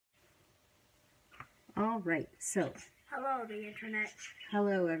All right, so hello, the internet.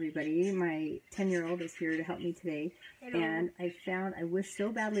 Hello, everybody. My 10-year-old is here to help me today. Hello. And I wish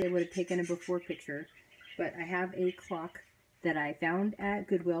so badly I would have taken a before picture, but I have a clock that I found at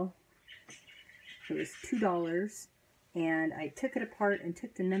Goodwill. It was $2, and I took it apart and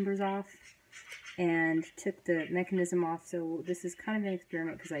took the numbers off and took the mechanism off. So this is kind of an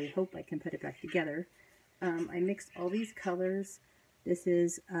experiment because I hope I can put it back together. I mixed all these colors. This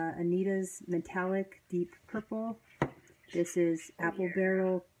is Anita's Metallic Deep Purple. This is Apple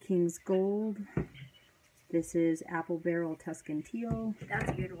Barrel King's Gold. This is Apple Barrel Tuscan Teal. That's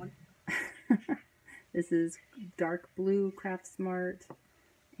a good one. This is Dark Blue Craft Smart.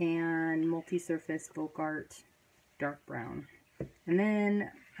 And Multi-Surface Folk Art Dark Brown. And then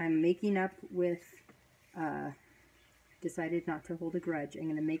I'm making up with, decided not to hold a grudge. I'm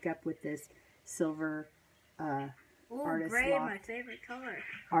going to make up with this silver Artist gray, Loft, my favorite color.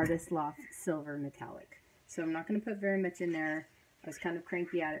 Artist Loft Silver Metallic. So I'm not going to put very much in there. I was kind of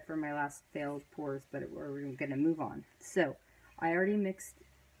cranky at it for my last failed pours, but we're going to move on. So I already mixed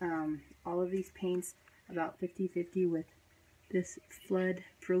all of these paints about 50-50 with this Flood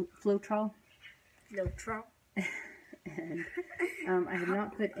Floetrol. And I have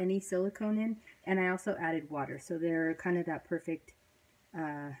not put any silicone in, and I also added water, so they're kind of that perfect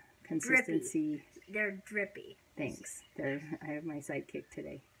consistency. Drippy. They're drippy. Thanks. I have my sidekick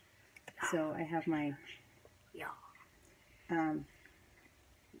today. So I have my,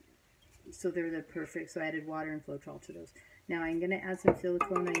 so they're the perfect, so I added water and Floetrol to those. Now I'm going to add some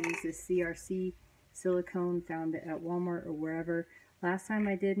silicone. I use this CRC silicone found at Walmart or wherever. Last time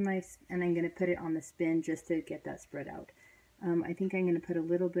I did and I'm going to put it on the spin just to get that spread out. I think I'm going to put a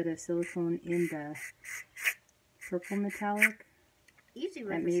little bit of silicone in the purple metallic. Easy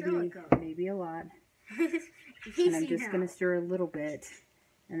with the silicone. Maybe a lot. Easy and I'm just going to now. stir a little bit.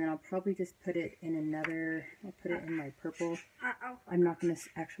 And then I'll probably just put it in another, I'll put it in my purple. I'm not going to,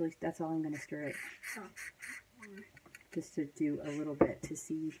 actually, that's all I'm going to stir it. Just to do a little bit to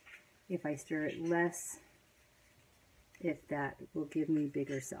see if I stir it less, if that will give me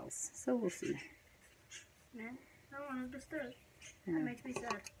bigger cells. So we'll see. Man, I don't want to stir it. That makes me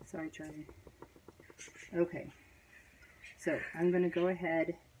sad. Sorry, Charlie. Okay. So I'm going to go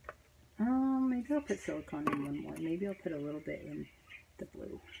ahead. Maybe I'll put silicone in one more. Maybe I'll put a little bit in the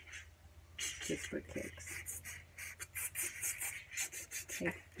blue. Just for kicks.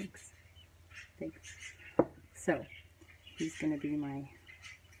 Okay, thanks. Thanks. So, he's going to be my,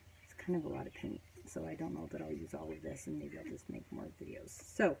 it's kind of a lot of paint. So I don't know that I'll use all of this, and maybe I'll just make more videos.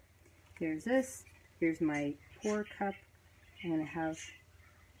 So, here's this. Here's my pour cup. I'm going to have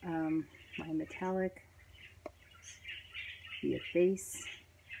my metallic be a base.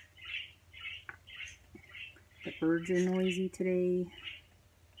 The birds are noisy today.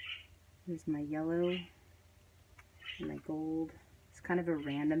 Here's my yellow and my gold. It's kind of a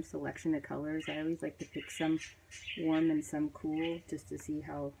random selection of colors. I always like to pick some warm and some cool just to see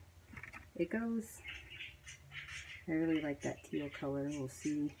how it goes. I really like that teal color. We'll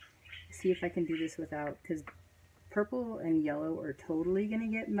see if I can do this without, because purple and yellow are totally going to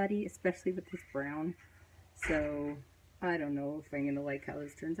get muddy, especially with this brown. So I don't know if I'm going to like how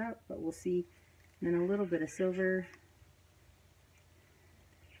this turns out, but we'll see. And then a little bit of silver.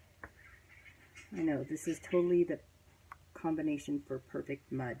 I know, this is totally the combination for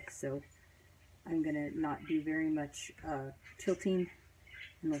perfect mud. So I'm going to not do very much tilting,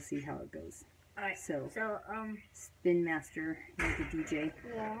 and we'll see how it goes. Alright, so Spin Master, you're the DJ.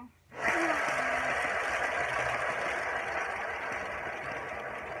 Yeah.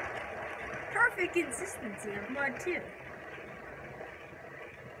 Perfect consistency of mud too.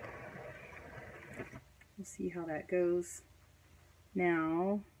 We'll see how that goes.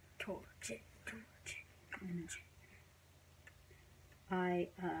 Now, Torch it. I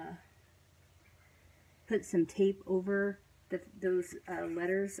put some tape over those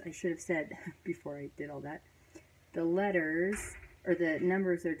letters. I should have said before I did all that. The letters, or the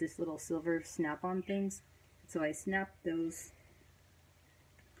numbers, are just little silver snap-on things. So I snapped those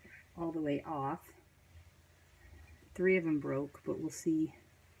all the way off. 3 of them broke, but we'll see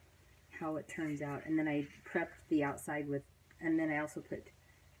how it turns out. And then I prepped the outside with, and then I also put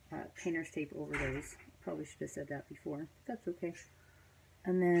painter's tape over those. Probably should have said that before. That's okay.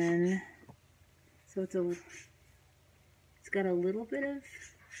 And then, so it's got a little bit of,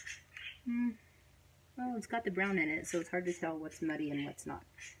 well, it's got the brown in it, so it's hard to tell what's muddy and what's not.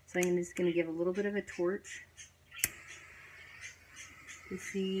 So I'm just going to give a little bit of a torch to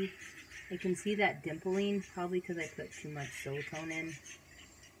see. I can see that dimpling, probably because I put too much silicone in.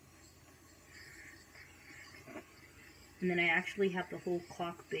 And then I actually have the whole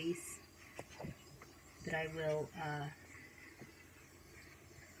clock base that I will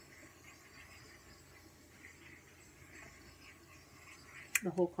the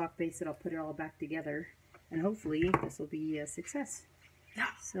whole clock base, that I'll put it all back together, and hopefully this will be a success.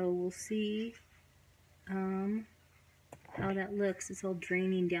 So we'll see how that looks. It's all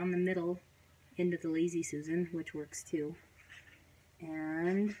draining down the middle into the Lazy Susan, which works too.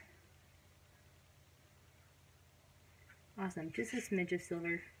 And awesome, just a smidge of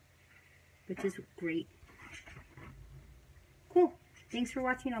silver, which is great. Cool. Thanks for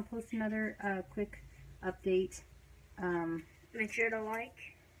watching. I'll post another quick update Make sure to like.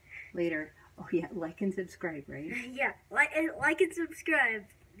 later. Oh yeah, like and subscribe, right? Yeah, like and subscribe.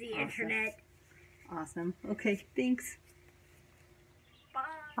 The Awesome. internet. Awesome. Okay, thanks. Bye.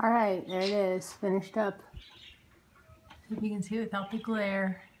 Alright, there it is. Finished up. See if you can see it without the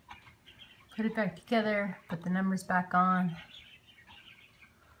glare. Put it back together. Put the numbers back on.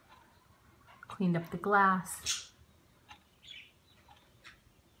 Cleaned up the glass.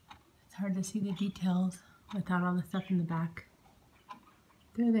 It's hard to see the details without all the stuff in the back.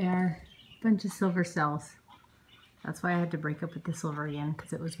 There they are. Bunch of silver cells. That's why I had to break up with the silver again,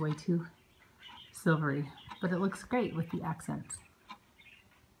 because it was way too silvery. But it looks great with the accents.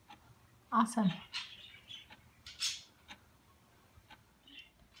 Awesome.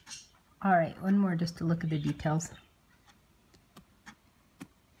 Alright, one more just to look at the details.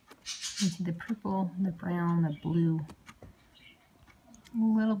 You see the purple, the brown, the blue. A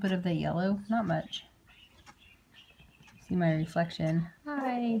little bit of the yellow, not much. See my reflection.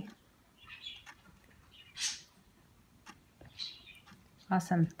 Hi!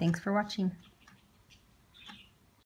 Awesome. Thanks for watching.